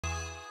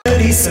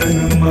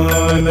தரிசனம்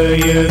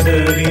ஆலய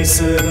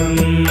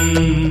தரிசனம்.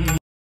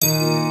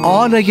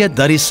 ஆலய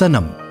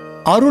தரிசனம்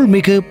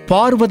அருள்மிகு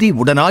பார்வதி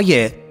உடனாய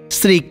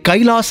ஸ்ரீ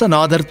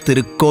கைலாசநாதர்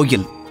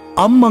திருக்கோயில்,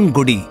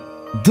 அம்மங்குடி,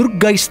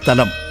 துர்க்கை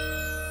ஸ்தலம்.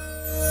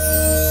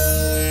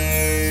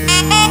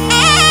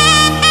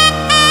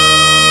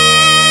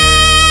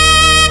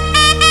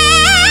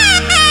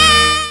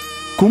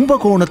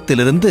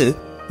 கும்பகோணத்திலிருந்து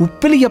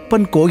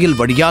உப்பிலியப்பன் கோயில்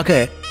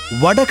வழியாக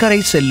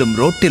வடகரை செல்லும்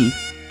ரோட்டில்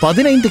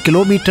 15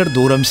 கிலோமீட்டர்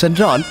தூரம்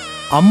சென்றால்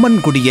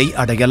அம்மன்குடியை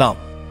அடையலாம்.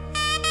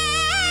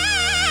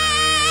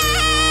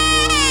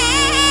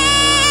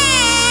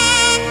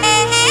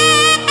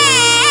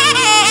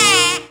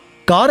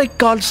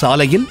 காரைக்கால்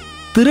சாலையில்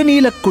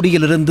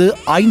திருநீலக்குடியிலிருந்து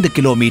 5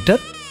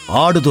 கிலோமீட்டர்,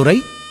 ஆடுதுறை,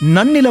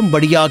 நன்னிலம்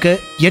வழியாக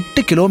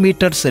 8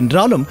 கிலோமீட்டர்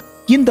சென்றாலும்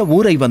இந்த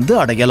ஊரை வந்து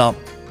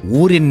அடையலாம்.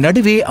 ஊரின்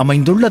நடுவே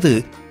அமைந்துள்ளது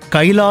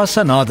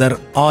கைலாசநாதர்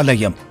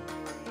ஆலயம்.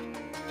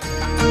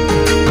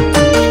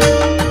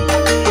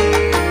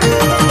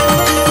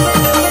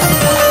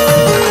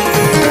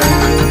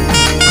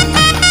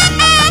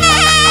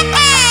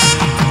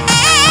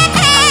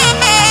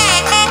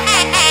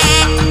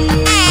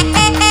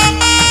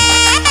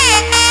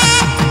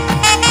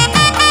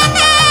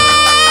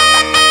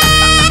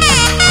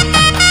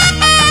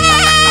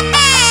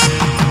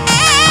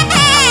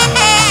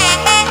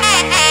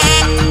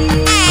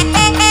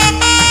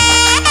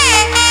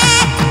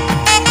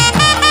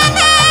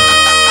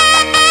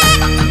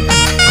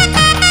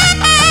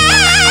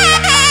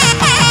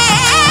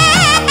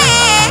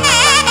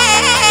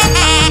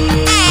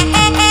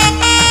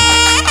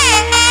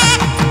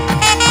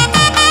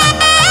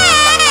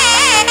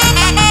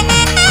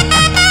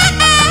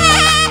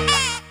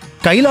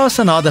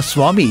 கைலாசநாத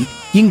சுவாமி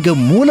இங்கு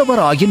மூலவர்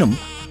ஆயினும்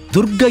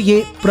துர்க்கையே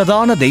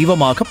பிரதான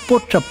தெய்வமாக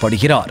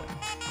போற்றப்படுகிறார்.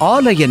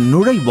 ஆலய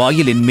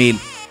நுழைவாயிலின் மேல்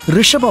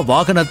ரிஷப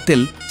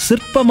வாகனத்தில்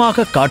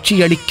சிற்பமாக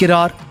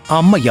காட்சியளிக்கிறார்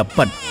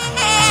அம்மையப்பன்.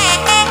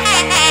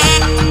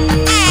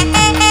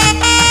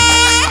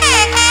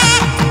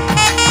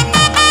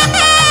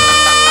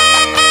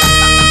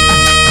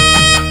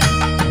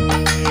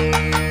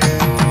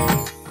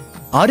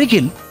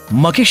 அருகில்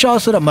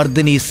மகிஷாசுர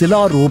மர்தினி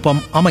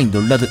சிலாரூபம்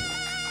அமைந்துள்ளது.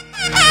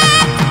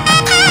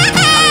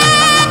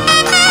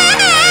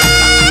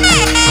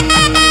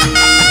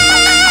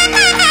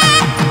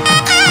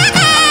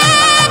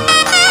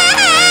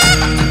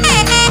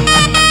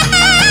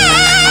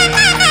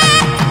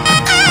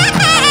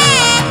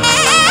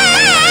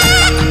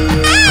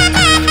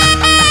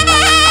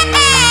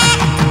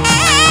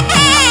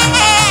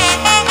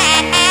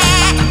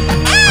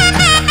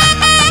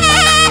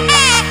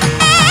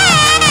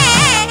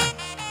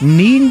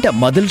 நீண்ட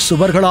மதில்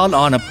சுவர்களால்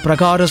ஆன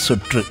பிரகார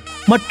சுற்று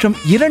மற்றும்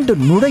 2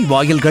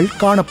 நுழைவாயில்கள்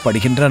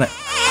காணப்படுகின்றன.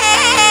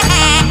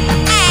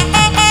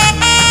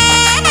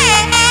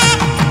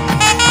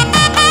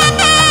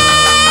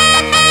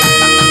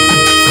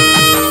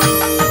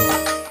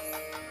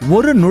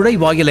 ஒரு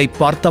நுழைவாயிலை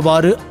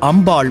பார்த்தவாறு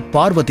அம்பாள்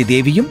பார்வதி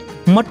தேவியும்,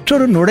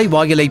 மற்றொரு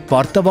நுழைவாயிலை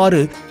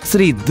பார்த்தவாறு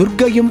ஸ்ரீ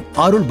துர்க்கையும்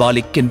அருள்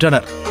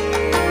பாலிக்கின்றனர்.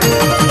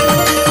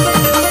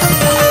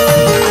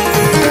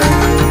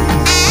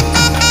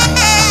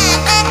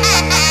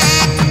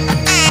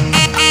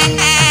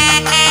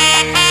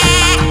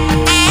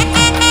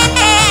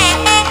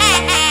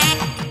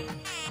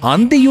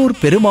 அந்தியூர்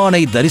பெருமானை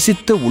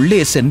தரிசித்து உள்ளே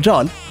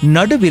சென்றால்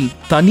நடுவில்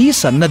தனி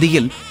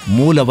சன்னதியில்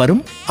மூலவரும்,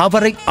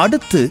 அவரை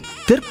அடுத்து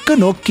தெற்கு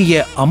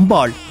நோக்கிய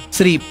அம்பாள்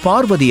ஸ்ரீ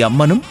பார்வதி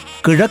அம்மனும்,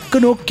 கிழக்கு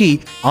நோக்கி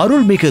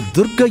அருள்மிகு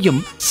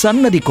துர்க்கையும்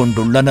சன்னதி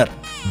கொண்டுள்ளனர்.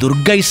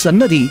 துர்க்கை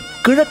சன்னதி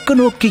கிழக்கு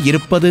நோக்கி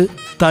இருப்பது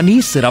தனி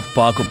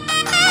சிறப்பாகும்.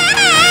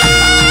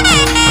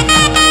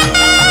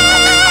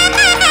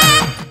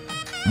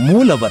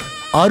 மூலவர்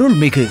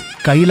அருள்மிகு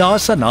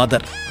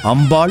கைலாசநாதர்,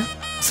 அம்பாள்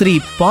ஸ்ரீ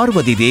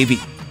பார்வதி தேவி.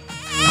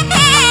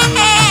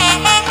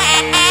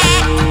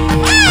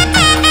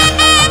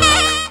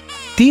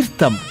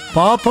 தீர்த்தம்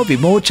பாப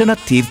விமோச்சன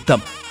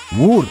தீர்த்தம்.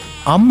 ஊர்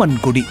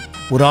அம்மன்குடி.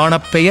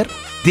 புராணப் பெயர்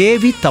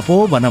தேவி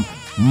தபோவனம்.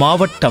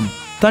 மாவட்டம்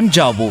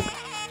தஞ்சாவூர்.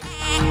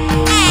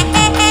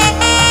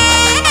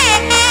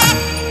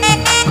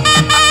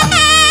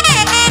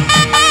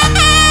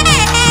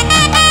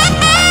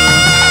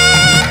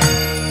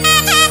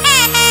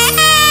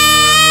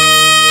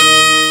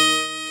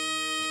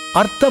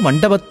 அர்த்த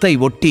மண்டபத்தை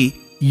ஒட்டி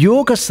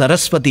யோக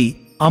சரஸ்வதி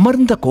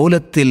அமர்ந்த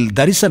கோலத்தில்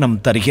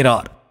தரிசனம்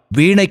தருகிறார்.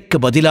 வீணைக்கு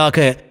பதிலாக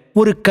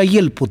ஒரு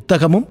கையில்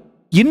புத்தகமும்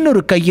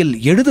இன்னொரு கையில்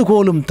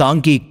எழுதுகோலும்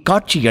தாங்கி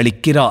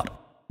காட்சியளிக்கிறார்.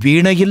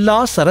 வீணையில்லா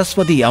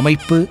சரஸ்வதி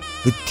அமைப்பு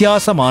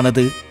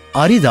வித்தியாசமானது,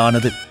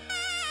 அரிதானது.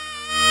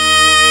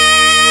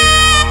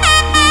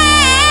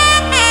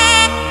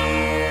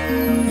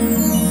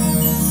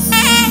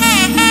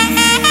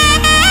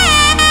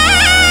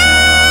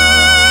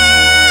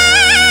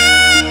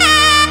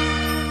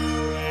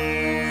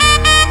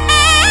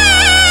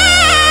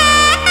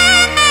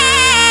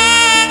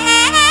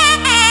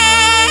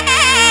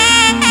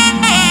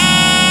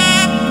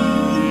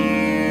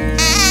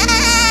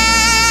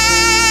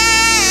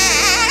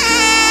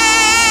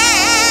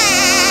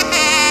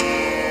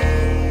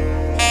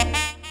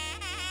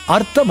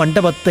 அர்த்த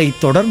மண்டபத்தை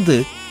தொடர்ந்து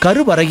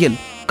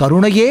கருவறையில்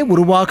கருணையே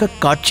உருவாக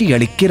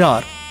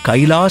காட்சியளிக்கிறார்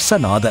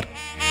கைலாசநாதர்.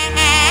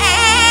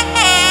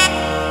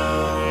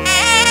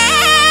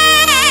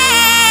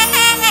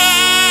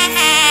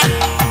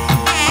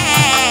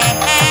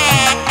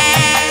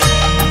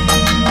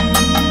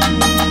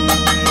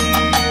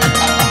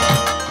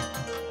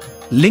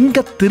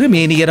 லிங்கத்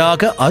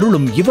திருமேனியராக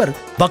அருளும் இவர்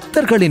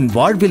பக்தர்களின்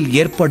வாழ்வில்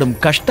ஏற்படும்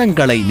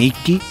கஷ்டங்களை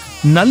நீக்கி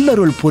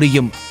நல்லருள்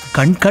புரியும்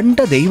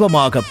கண்கண்ட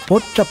தெய்வமாக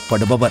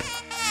போற்றப்படுபவர்.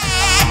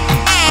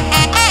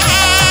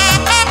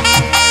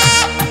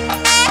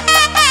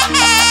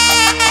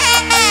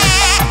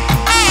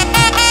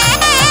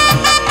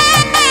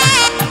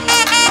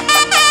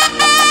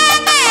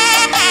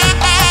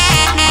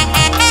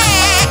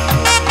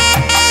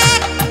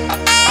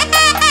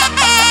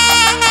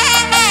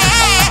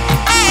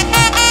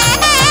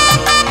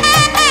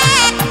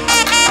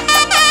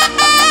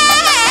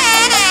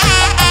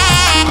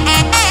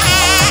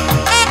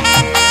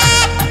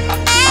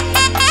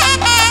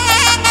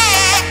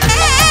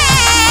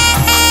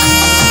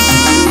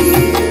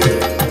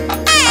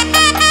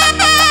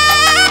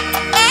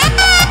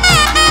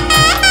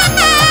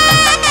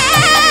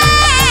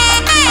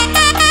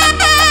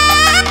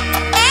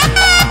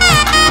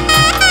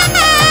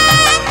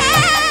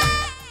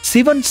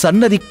 சிவன்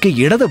சன்னதிக்கு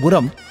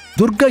இடதுபுறம்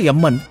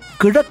துர்க்கையம்மன்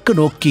கிழக்கு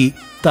நோக்கி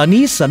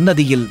தனி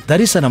சன்னதியில்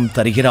தரிசனம்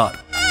தருகிறார்.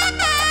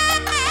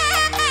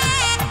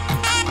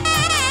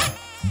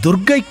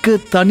 துர்க்கைக்கு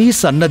தனி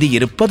சன்னதி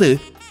இருப்பது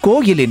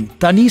கோயிலின்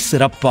தனி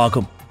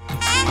சிறப்பாகும்.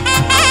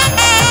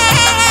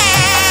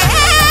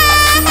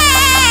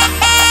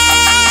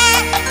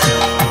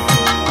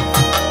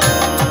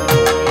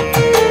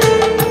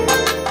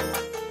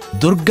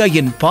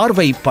 துர்க்கையின்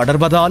பார்வை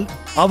படர்வதால்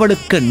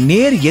அவளுக்கு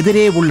நேர்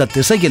எதிரே உள்ள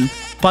திசையில்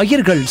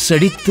பயிர்கள்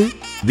செழித்து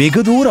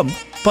வெகு தூரம்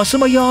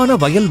பசுமையான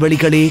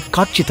வயல்வெளிகளே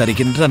காட்சி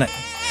தருகின்றன.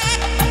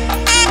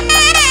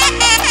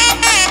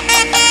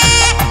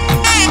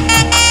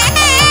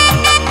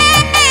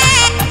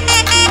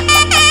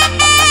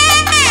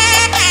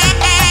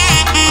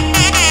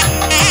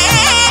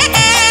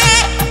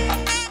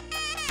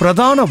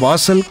 பிரதான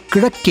வாசல்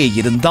கிழக்கே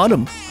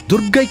இருந்தாலும்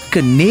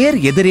துர்க்கைக்கு நேர்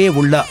எதிரே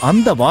உள்ள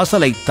அந்த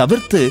வாசலை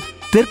தவிர்த்து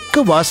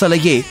தெற்கு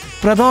வாசலையே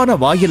பிரதான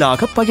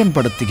வாயிலாக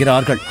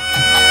பயன்படுத்துகிறார்கள்.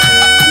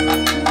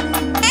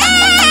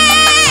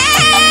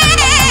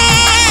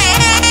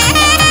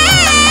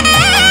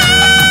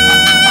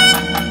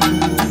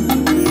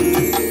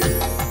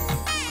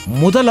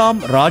 முதலாம்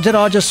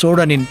ராஜராஜ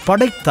சோழனின்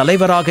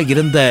படைத்தலைவராக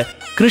இருந்த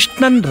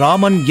கிருஷ்ணன்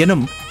ராமன்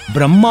எனும்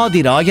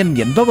பிரம்மாதிராயன்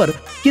என்பவர்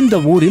இந்த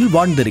ஊரில்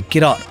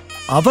வாழ்ந்திருக்கிறார்.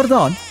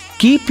 அவர்தான்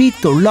கிபி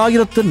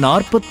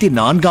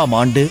 944ஆம்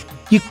ஆண்டு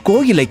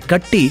இக்கோயிலை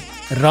கட்டி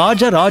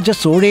ராஜராஜ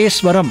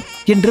சோழேஸ்வரம்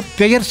என்று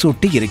பெயர்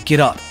சூட்டி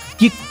இருக்கிறார்.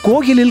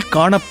 இக்கோயிலில்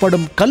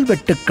காணப்படும்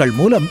கல்வெட்டுக்கள்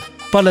மூலம்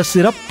பல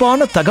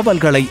சிறப்பான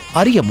தகவல்களை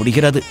அறிய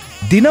முடிகிறது.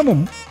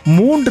 தினமும்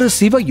 3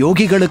 சிவ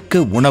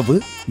யோகிகளுக்கு உணவு,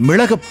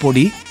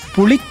 மிளகுப்பொடி,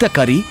 புளித்த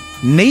கறி,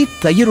 நெய்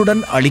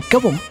தயிருடன்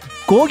அளிக்கவும்,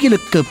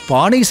 கோயிலுக்கு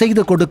பானை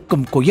செய்து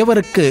கொடுக்கும்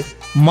குயவருக்கு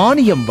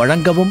மானியம்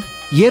வழங்கவும்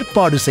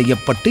ஏற்பாடு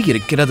செய்யப்பட்டு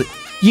இருக்கிறது.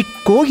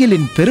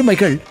 இக்கோயிலின்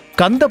பெருமைகள்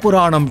கந்த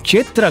புராணம்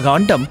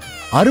சேத்திரகாண்டம்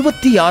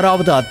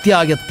 66வது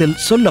அத்தியாயத்தில்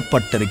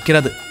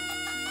சொல்லப்பட்டிருக்கிறது.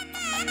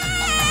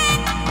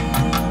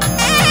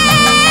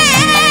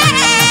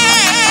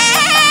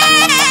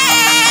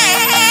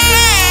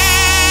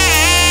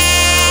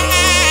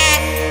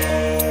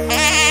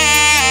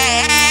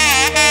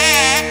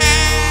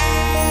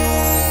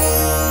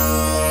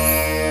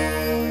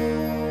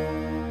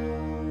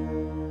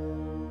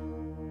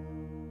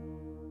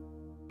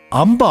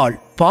 அம்பாள்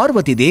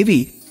பார்வதி தேவி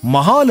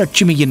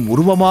மகாலட்சுமியின்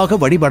உருவமாக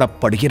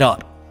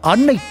வழிபடப்படுகிறார்.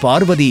 அன்னை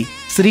பார்வதி,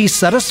 ஸ்ரீ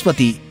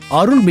சரஸ்வதி,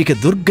 அருள்மிகு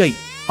துர்க்கை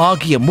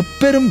ஆகிய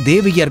முப்பெரும்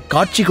தேவியர்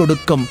காட்சி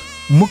கொடுக்கும்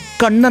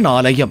முக்கண்ணன்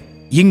ஆலயம்.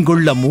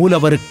 இங்குள்ள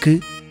மூலவருக்கு,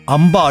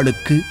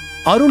 அம்பாளுக்கு,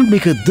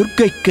 அருள்மிகு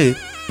துர்க்கைக்கு,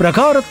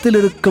 பிரகாரத்தில்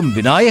இருக்கும்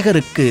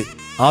விநாயகருக்கு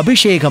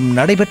அபிஷேகம்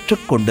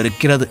நடைபெற்றுக்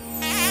கொண்டிருக்கிறது.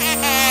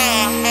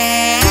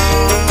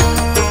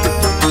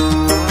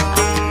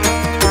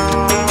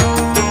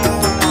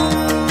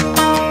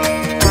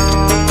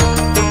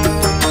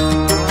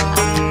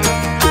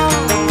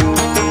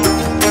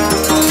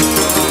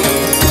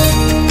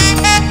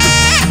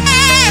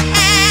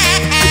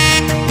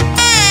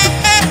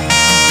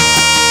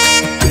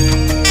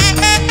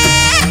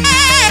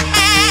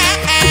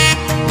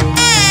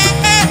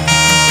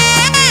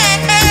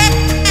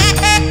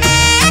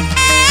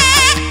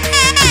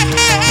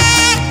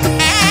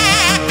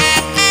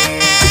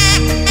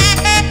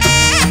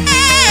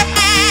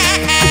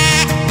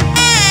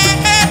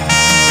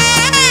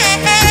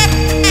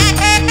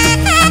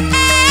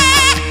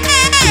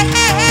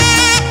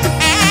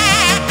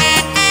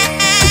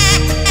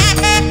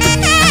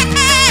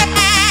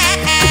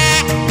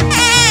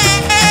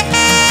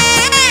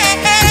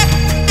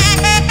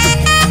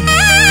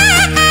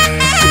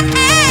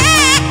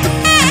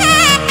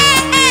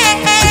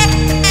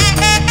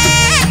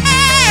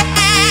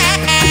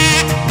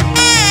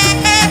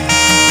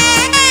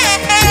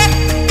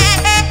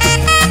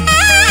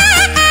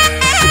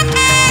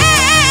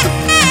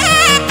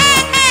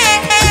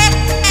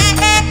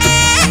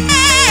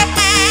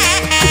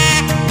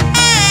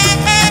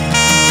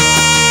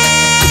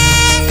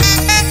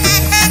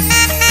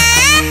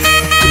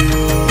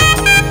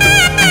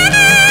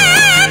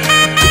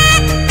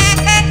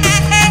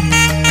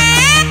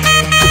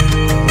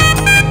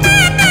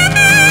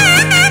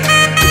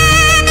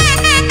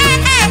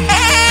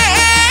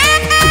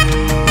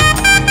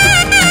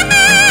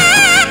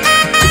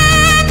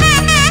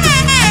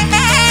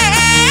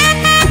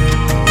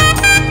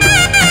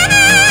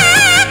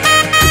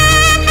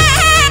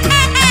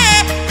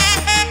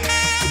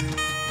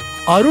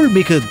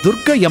 அருள்மிகு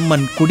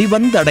துர்க்கையம்மன்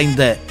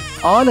குடிவந்தடைந்த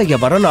ஆலய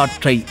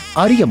வரலாற்றை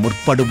அறிய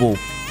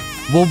முற்படுவோம்.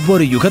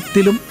 ஒவ்வொரு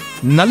யுகத்திலும்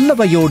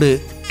நல்லவையோடு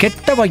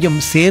கெட்டவையும்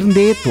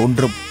சேர்ந்தே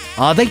தோன்றும்.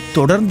 அதைத்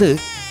தொடர்ந்து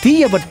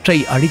தீயவற்றை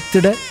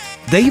அழித்திட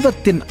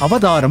தெய்வத்தின்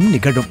அவதாரம்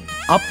நிகழும்.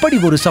 அப்படி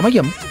ஒரு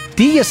சமயம்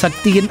தீய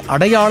சக்தியின்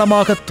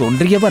அடையாளமாக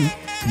தோன்றியவன்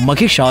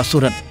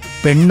மகிஷாசுரன்.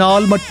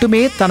 பெண்ணால்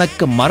மட்டுமே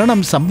தனக்கு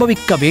மரணம்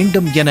சம்பவிக்க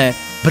வேண்டும் என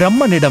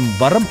பிரம்மனிடம்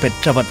வரம்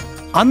பெற்றவன்.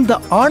 அந்த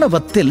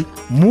ஆணவத்தில்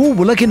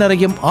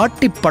உலகினரையும்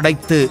ஆட்டிப்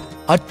படைத்து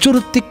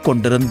அச்சுறுத்திக்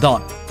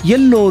கொண்டிருந்தான்.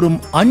 எல்லோரும்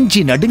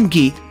அஞ்சி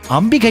நடுங்கி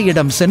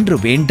அம்பிகையிடம் சென்று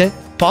வேண்ட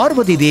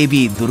பார்வதி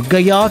தேவி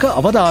துர்க்கையாக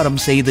அவதாரம்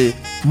செய்து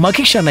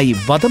மகிஷனை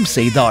வதம்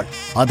செய்தாள்.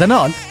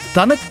 அதனால்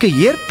தனக்கு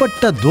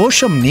ஏற்பட்ட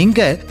தோஷம்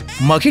நீங்க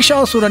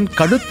மகிஷாசுரன்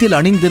கழுத்தில்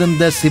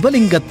அணிந்திருந்த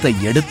சிவலிங்கத்தை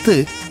எடுத்து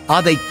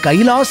அதை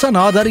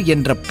கைலாசநாதர்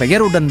என்ற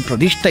பெயருடன்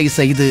பிரதிஷ்டை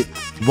செய்து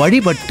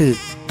வழிபட்டு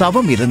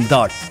தவம்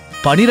இருந்தாள்.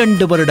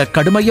 12 வருட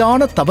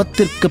கடுமையான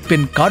தவத்திற்கு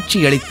பின்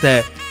காட்சியளித்த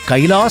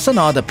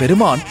கைலாசநாத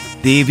பெருமான்,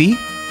 தேவி,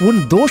 உன்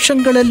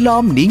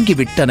தோஷங்களெல்லாம்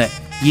நீங்கிவிட்டன.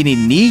 இனி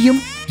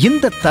நீயும்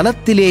இந்த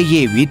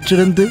தலத்திலேயே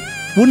வீற்றிருந்து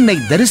உன்னை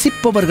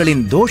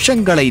தரிசிப்பவர்களின்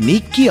தோஷங்களை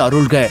நீக்கி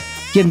அருள்க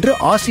என்று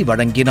ஆசி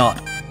வழங்கினார்.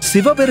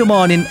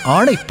 சிவபெருமானின்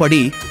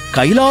ஆணைப்படி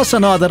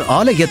கைலாசநாதர்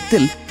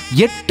ஆலயத்தில்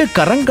 8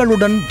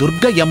 கரங்களுடன்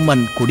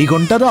துர்க்கையம்மன்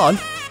குடிகொண்டதால்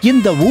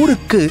இந்த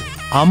ஊருக்கு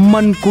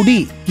அம்மன்குடி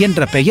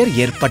என்ற பெயர்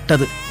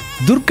ஏற்பட்டது.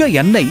 துர்க்கை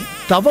அன்னை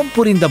தவம்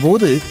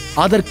புரிந்தபோது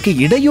அதற்கு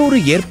இடையூறு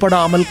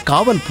ஏற்படாமல்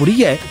காவல்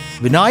புரிய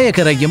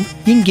விநாயகரையும்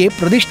இங்கே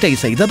பிரதிஷ்டை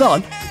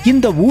செய்ததால்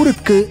இந்த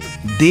ஊருக்கு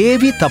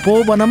தேவி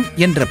தபோவனம்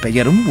என்ற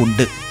பெயரும்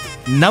உண்டு.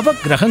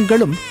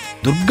 நவக்கிரகங்களும்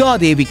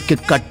துர்காதேவிக்கு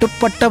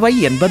கட்டுப்பட்டவை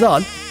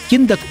என்பதால்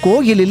இந்த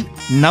கோயிலில்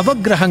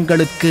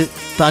நவக்கிரகங்களுக்கு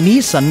தனி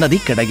சன்னதி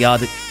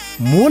கிடையாது.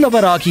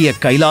 மூலவராகிய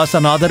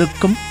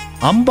கைலாசநாதருக்கும்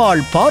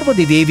அம்பாள்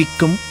பார்வதி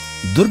தேவிக்கும்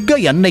துர்க்கை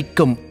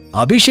அன்னைக்கும்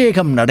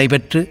அபிஷேகம்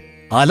நடைபெற்று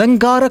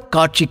அலங்கார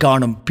காட்சி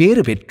காணும்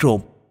பேறு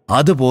பெற்றோம்.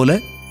 அதுபோல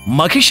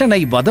மகிஷனை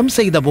வதம்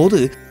செய்தபோது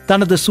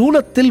தனது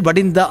சூலத்தில்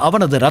வடிந்த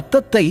அவனது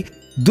இரத்தத்தை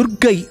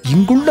துர்க்கை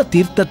இங்குள்ள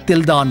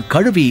தீர்த்தத்தில்தான்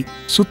கழுவி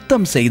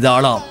சுத்தம்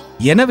செய்தாளாம்.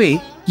 எனவே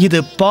இது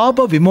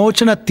பாப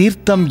விமோசன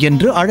தீர்த்தம்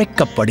என்று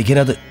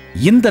அழைக்கப்படுகிறது.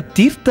 இந்த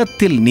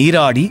தீர்த்தத்தில்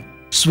நீராடி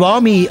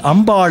சுவாமி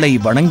அம்பாளை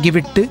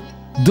வணங்கிவிட்டு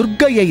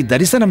துர்க்கையை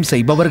தரிசனம்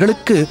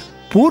செய்பவர்களுக்கு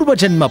பூர்வ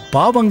ஜென்ம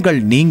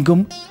பாவங்கள்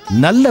நீங்கும்,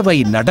 நல்லவை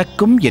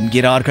நடக்கும்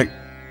என்கிறார்கள்.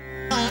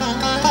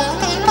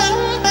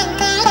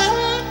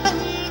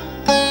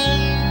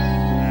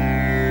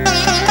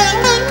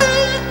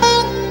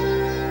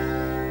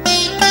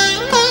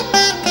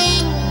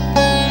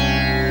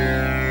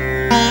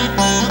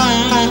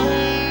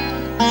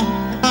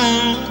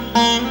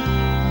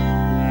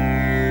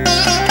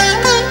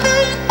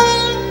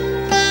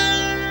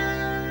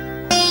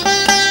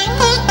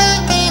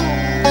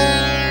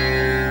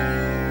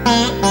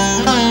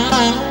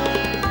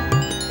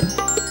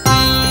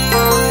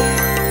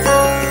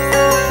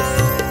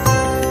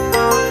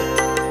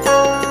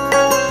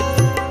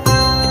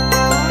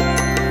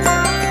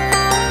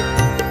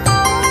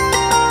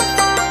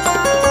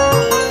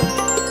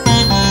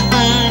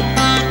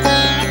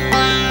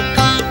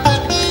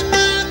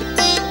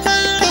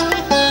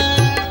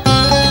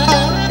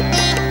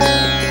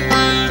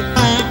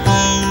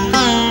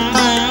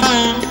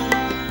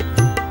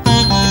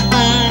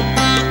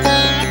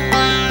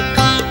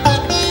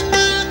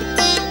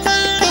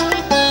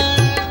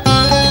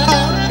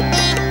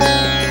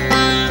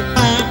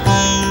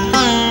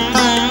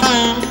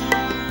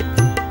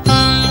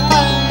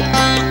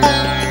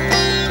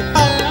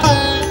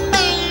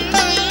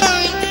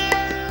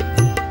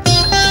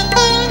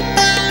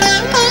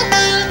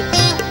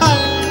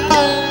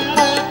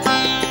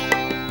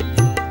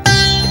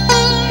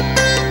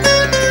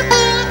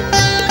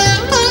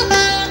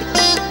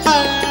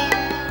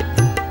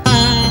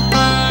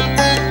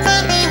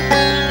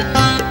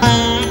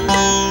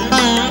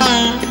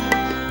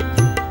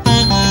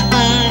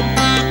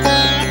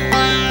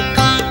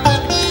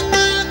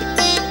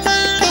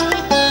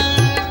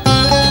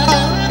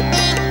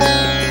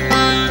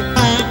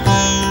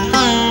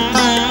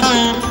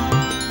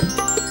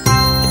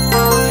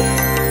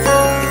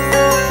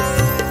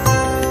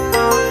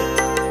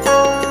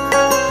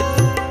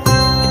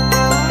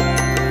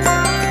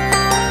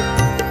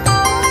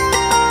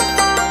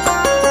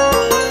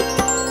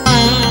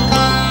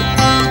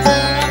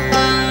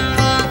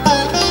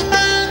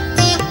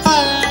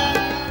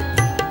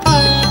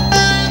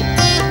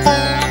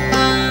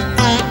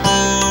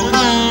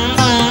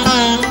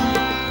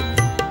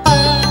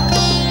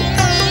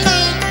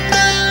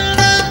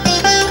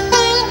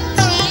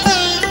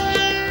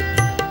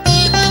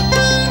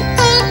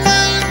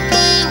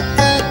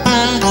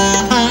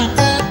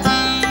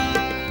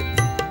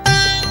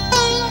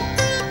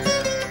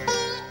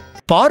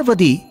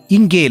 பார்வதி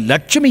இங்கே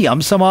லட்சுமி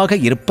அம்சமாக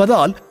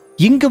இருப்பதால்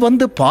இங்கு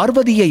வந்து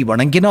பார்வதியை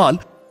வணங்கினால்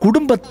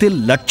குடும்பத்தில்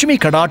லட்சுமி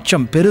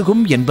கடாட்சம்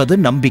பெருகும் என்பது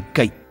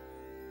நம்பிக்கை.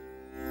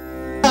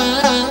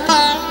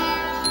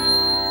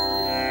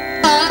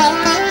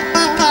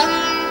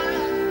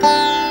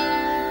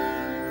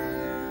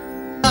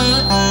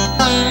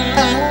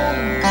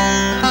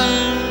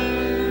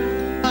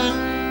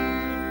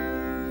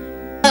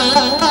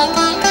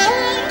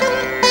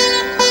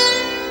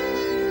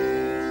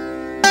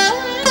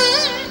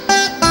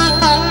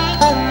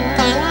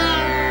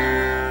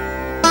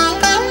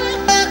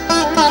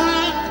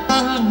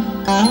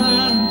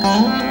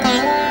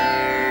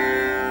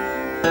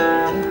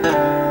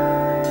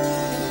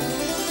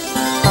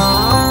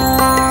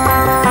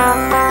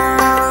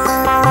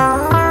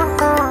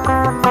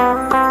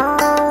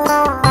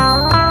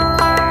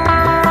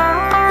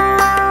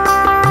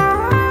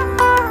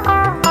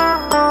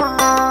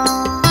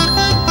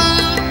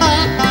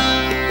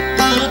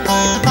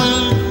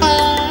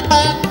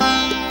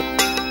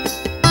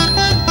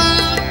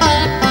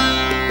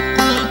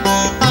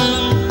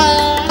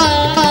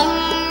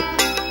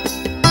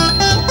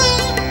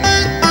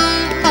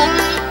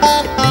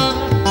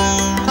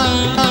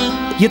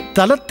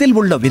 இத்தலத்தில்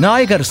உள்ள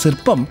விநாயகர்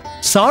சிற்பம்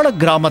சால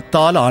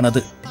கிராமத்தால்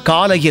ஆனது.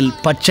 காலையில்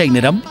பச்சை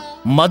நிறம்,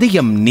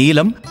 மதியம்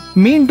நீலம்,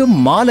 மீண்டும்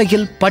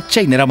மாலையில்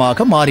பச்சை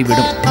நிறமாக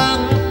மாறிவிடும்.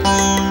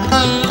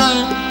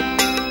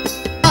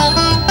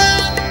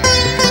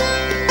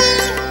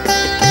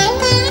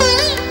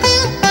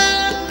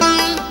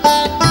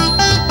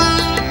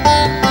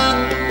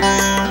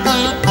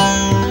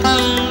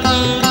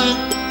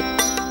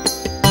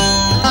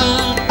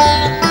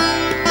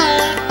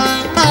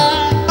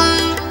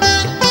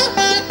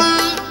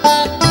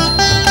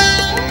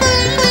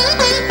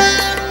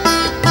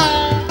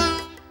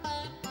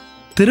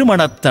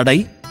 திருமணத்தடை,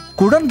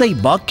 குழந்தை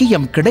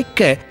பாக்கியம் கிடைக்க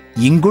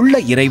இங்குள்ள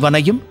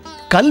இறைவனையும்,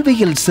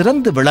 கல்வியில்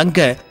சிறந்து விளங்க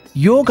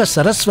யோக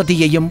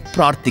சரஸ்வதியையும்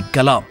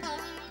பிரார்த்திக்கலாம்.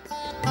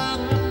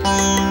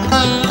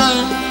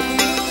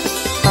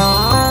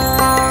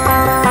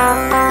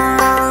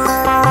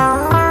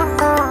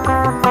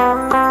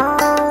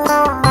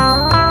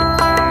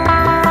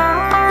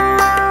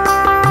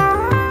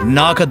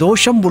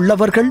 நாகதோஷம்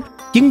உள்ளவர்கள்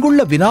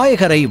இங்குள்ள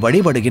விநாயகரை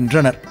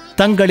வழிபடுகின்றனர்.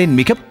 தங்களின்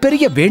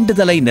மிகப்பெரிய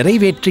வேண்டுதலை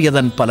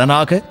நிறைவேற்றியதன்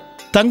பலனாக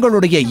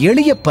தங்களுடைய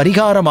எளிய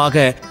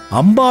பரிகாரமாக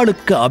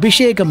அம்பாளுக்கு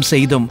அபிஷேகம்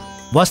செய்தும்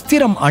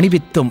வஸ்திரம்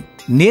அணிவித்தும்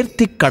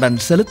நேர்த்திக் கடன்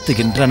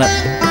செலுத்துகின்றனர்.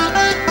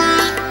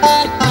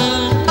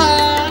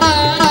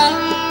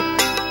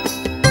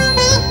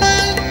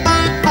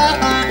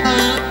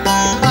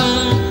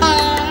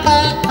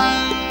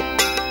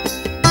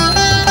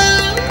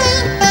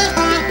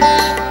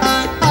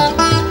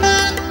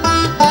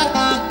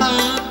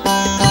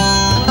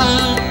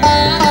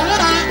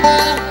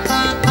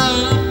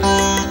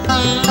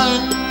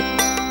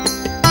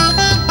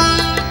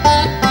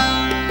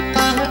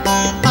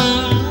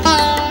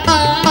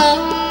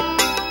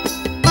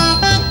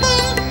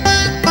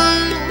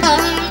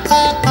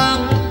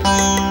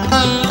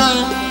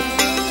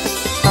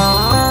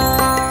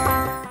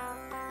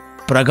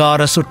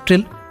 பிரகார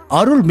சுற்றில்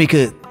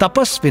அருள்மிகு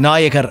தபஸ்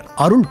விநாயகர்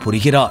அருள்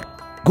புரிகிறார்.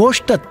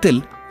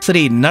 கோஷ்டத்தில்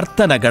ஸ்ரீ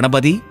நர்த்தன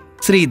கணபதி,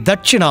 ஸ்ரீ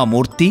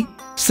தட்சிணாமூர்த்தி,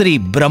 ஸ்ரீ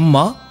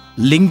பிரம்மா,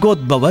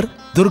 லிங்கோத்பவர்,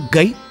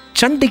 துர்க்கை,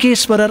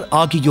 சண்டிகேஸ்வரர்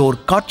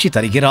ஆகியோர் காட்சி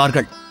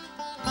தருகிறார்கள்.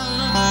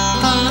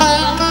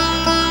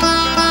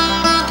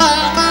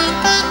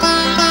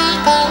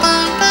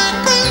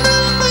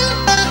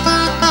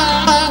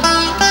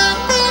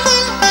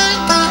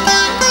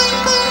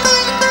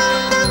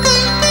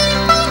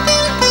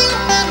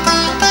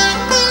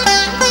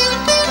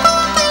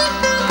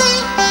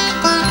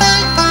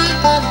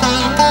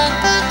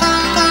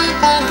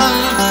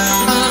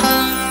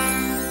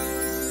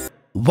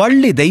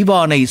 வள்ளி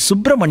தெய்வானை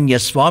சுப்பிரமணிய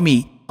சுவாமி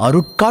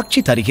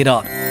அருட்காட்சி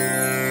தருகிறார்.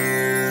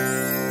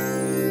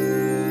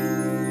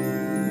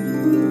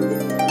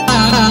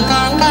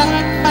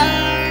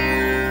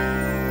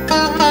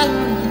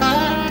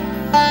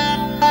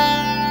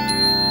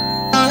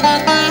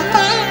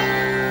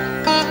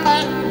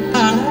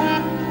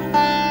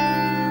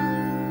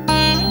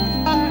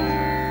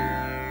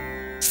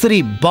 ஸ்ரீ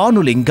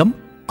பானுலிங்கம்,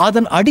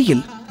 அதன்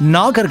அடியில்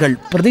நாகர்கள்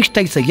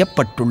பிரதிஷ்டை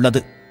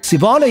செய்யப்பட்டுள்ளது.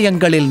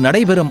 சிவாலயங்களில்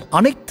நடைபெறும்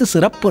அனைத்து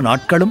சிறப்பு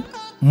நாட்களும்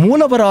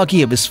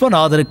மூலவராகிய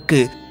விஸ்வநாதருக்கு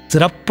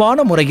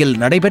சிறப்பான முறையில்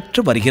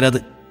நடைபெற்று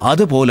வருகிறது.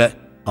 அதுபோல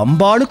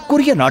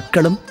அம்பாளுக்குரிய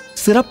நாட்களும்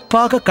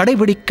சிறப்பாக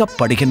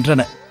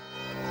கடைபிடிக்கப்படுகின்றன.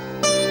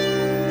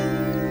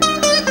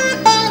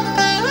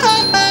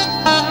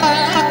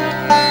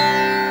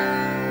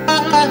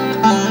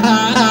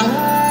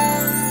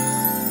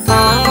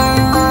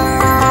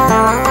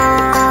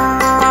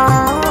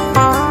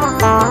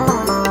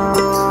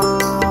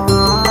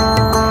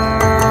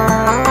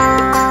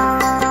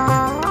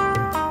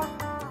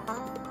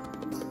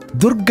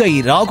 துர்க்கை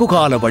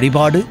ராகுகால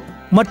வழிபாடு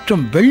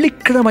மற்றும்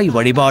வெள்ளிக்கிழமை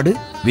வழிபாடு,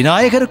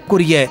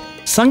 விநாயகருக்குரிய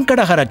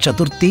சங்கடஹர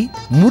சதுர்த்தி,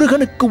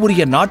 முருகனுக்கு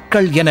உரிய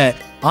நாட்கள் என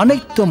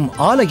அனைத்தும்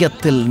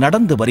ஆலயத்தில்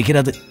நடந்து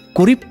வருகிறது.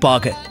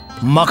 குறிப்பாக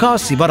மகா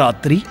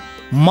சிவராத்திரி,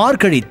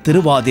 மார்கழி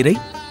திருவாதிரை,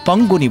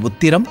 பங்குனி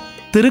உத்திரம்,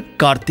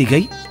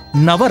 திருக்கார்த்திகை,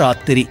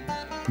 நவராத்திரி.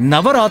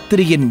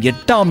 நவராத்திரியின்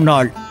 8ஆம்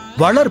நாள்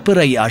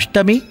வளர்பிறை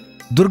அஷ்டமி,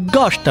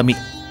 துர்காஷ்டமி.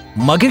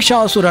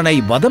 மகிஷாசுரனை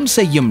வதம்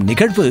செய்யும்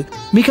நிகழ்வு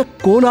மிக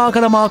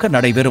கோலாகலமாக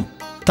நடைபெறும்.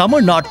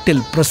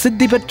 தமிழ்நாட்டில்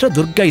பிரசித்தி பெற்ற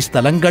துர்க்கை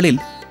ஸ்தலங்களில்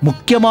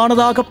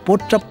முக்கியமானதாக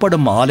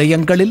போற்றப்படும்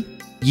ஆலயங்களில்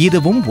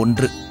இதுவும்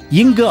ஒன்று.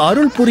 இங்கு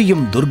அருள்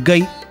புரியும் துர்க்கை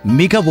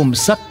மிகவும்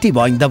சக்தி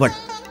வாய்ந்தவள்.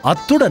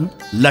 அத்துடன்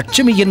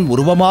லட்சுமியின்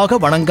உருவமாக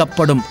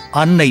வணங்கப்படும்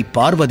அன்னை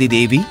பார்வதி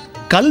தேவி,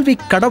 கல்வி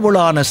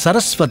கடவுளான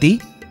சரஸ்வதி,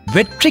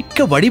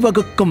 வெற்றிக்கு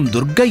வழிவகுக்கும்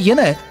துர்க்கை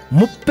என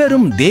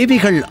முப்பெரும்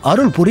தேவிகள்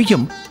அருள்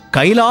புரியும்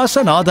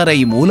கைலாசநாதரை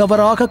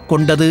மூலவராக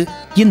கொண்டது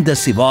இந்த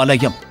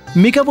சிவாலயம்.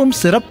 மிகவும்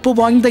சிறப்பு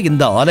வாய்ந்த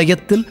இந்த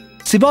ஆலயத்தில்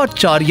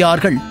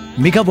சிவாச்சாரியார்கள்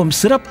மிகவும்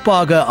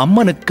சிறப்பாக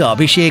அம்மனுக்கு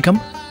அபிஷேகம்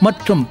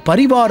மற்றும்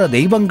பரிவார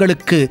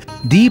தெய்வங்களுக்கு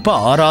தீப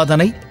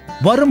ஆராதனை,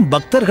 வரும்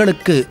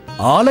பக்தர்களுக்கு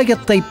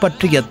ஆலயத்தை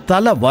பற்றிய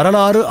தல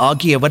வரலாறு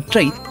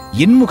ஆகியவற்றை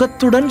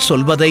இன்முகத்துடன்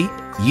சொல்வதை,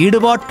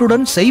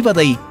 ஈடுபாட்டுடன்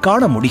செய்வதை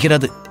காண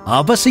முடிகிறது.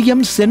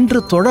 அவசியம்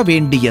சென்று தொழ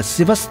வேண்டிய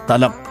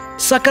சிவஸ்தலம்.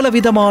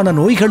 சகலவிதமான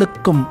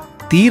நோய்களுக்கும்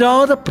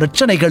தீராத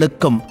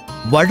பிரச்சனைகளுக்கும்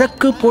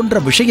வழக்கு போன்ற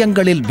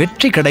விஷயங்களில்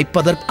வெற்றி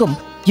கிடைப்பதற்கும்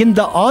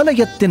இந்த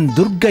ஆலயத்தின்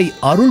துர்க்கை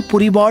அருள்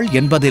புரிவாள்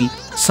என்பதில்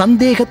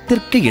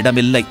சந்தேகத்திற்கு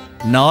இடமில்லை.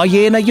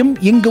 நாயேனையும்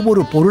இங்கு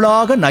ஒரு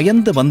பொருளாக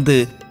நயந்து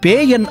வந்து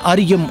பேயன்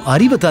அறியும்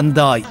அறிவு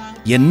தந்தாய்.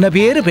 என்ன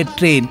பேறு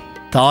பெற்றேன்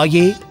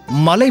தாயே,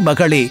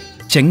 மலைமகளே,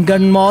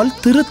 செங்கண்மால்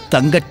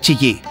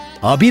திருத்தங்கச்சியே.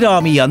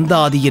 அபிராமி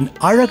அந்தாதியின்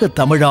அழகு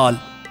தமிழால்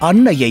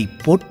அன்னையை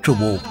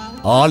போற்றுவோம்.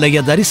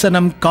 ஆலய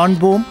தரிசனம்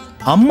காண்போம்.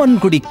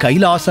 அம்மன்குடி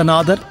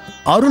கைலாசநாதர்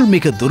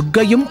அருள்மிகு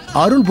துர்க்கையும்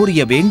அருள்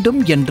புரிய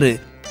வேண்டும் என்று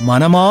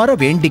மனமாற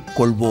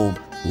வேண்டிக் கொள்வோம்.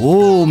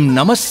 ஓம்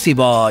நம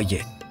சிவாய.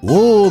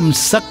 ஓம்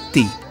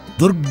சக்தி.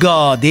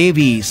 துர்கா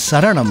தேவி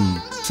சரணம்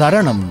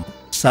சரணம்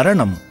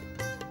சரணம்.